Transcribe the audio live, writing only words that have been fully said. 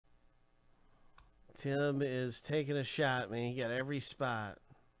Tim is taking a shot, man. He got every spot.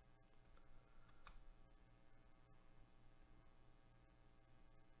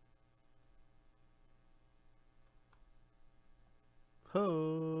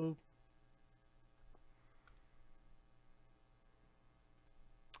 Ho.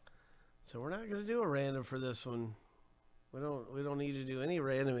 So we're not going to do a random for this one. We don't need to do any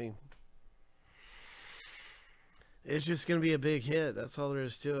randoming. It's just going to be a big hit. That's all there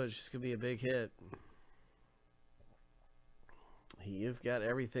is to it. It's just going to be a big hit. You've got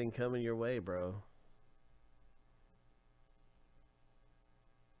everything coming your way, bro.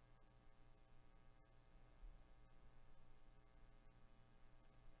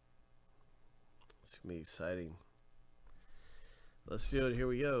 It's going to be exciting. Let's do it. Here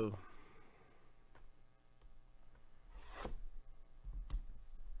we go.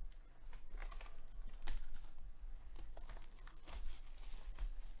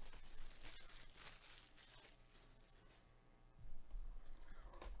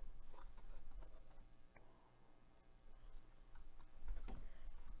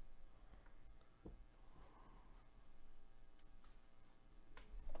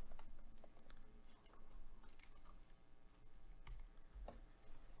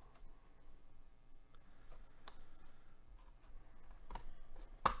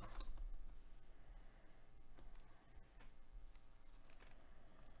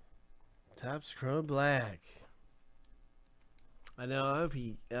 Topps Chrome Black. I know. I hope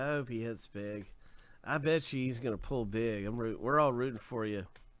he hits big. I bet you he's gonna pull big. We're all rooting for you,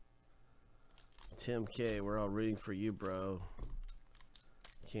 Tim K. We're all rooting for you, bro.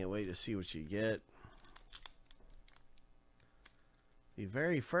 Can't wait to see what you get. The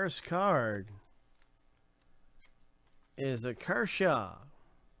very first card is a Kershaw.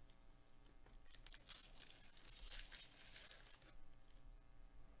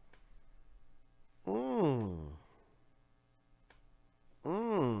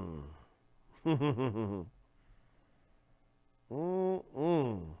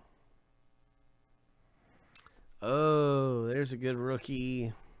 Oh, there's a good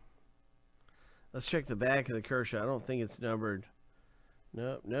rookie. Let's check the back of the Kershaw. I don't think it's numbered.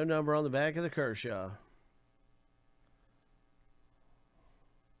 Nope, no number on the back of the Kershaw.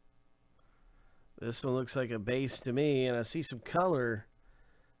 This one looks like a base to me, and I see some color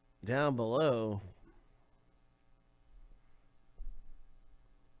down below.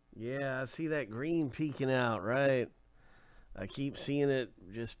 Yeah, I see that green peeking out, right? I keep seeing it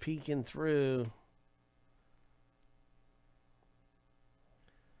just peeking through.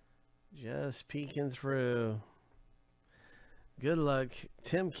 Just peeking through. Good luck,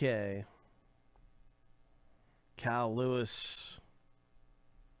 Tim K. Kyle Lewis.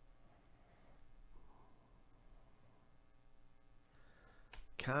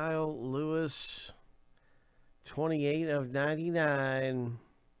 Kyle Lewis, 28 of 99.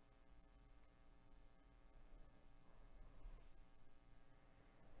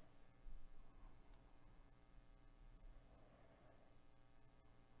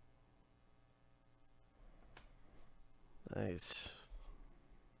 Nice.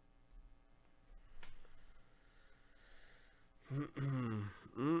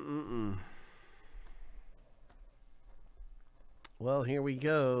 Well, here we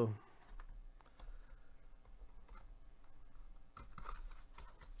go.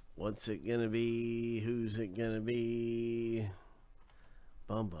 What's it gonna be? Who's it gonna be?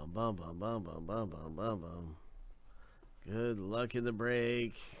 Bum bum bum bum bum bum bum bum bum bum. Good luck in the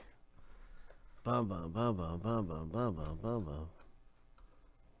break. Bum bum bum bum bum bum bum bum bum bum.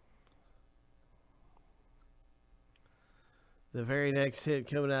 The very next hit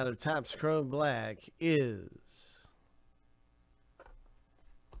coming out of Topps Chrome Black is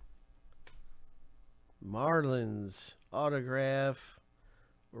Marlins autograph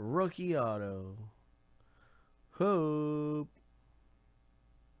rookie auto. Hope.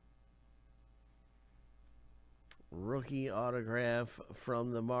 Rookie autograph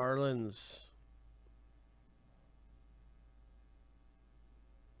from the Marlins.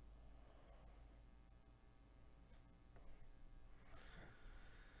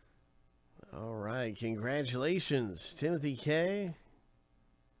 All right, congratulations, Timothy K.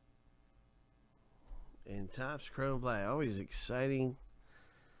 And Topps Chrome Black. Always exciting.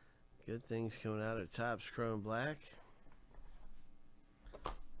 Good things coming out of Topps Chrome Black.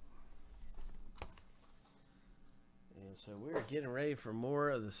 And so we're getting ready for more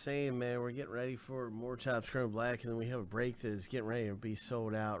of the same, man. We're getting ready for more Topps Chrome Black, and then we have a break that is getting ready to be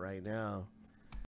sold out right now.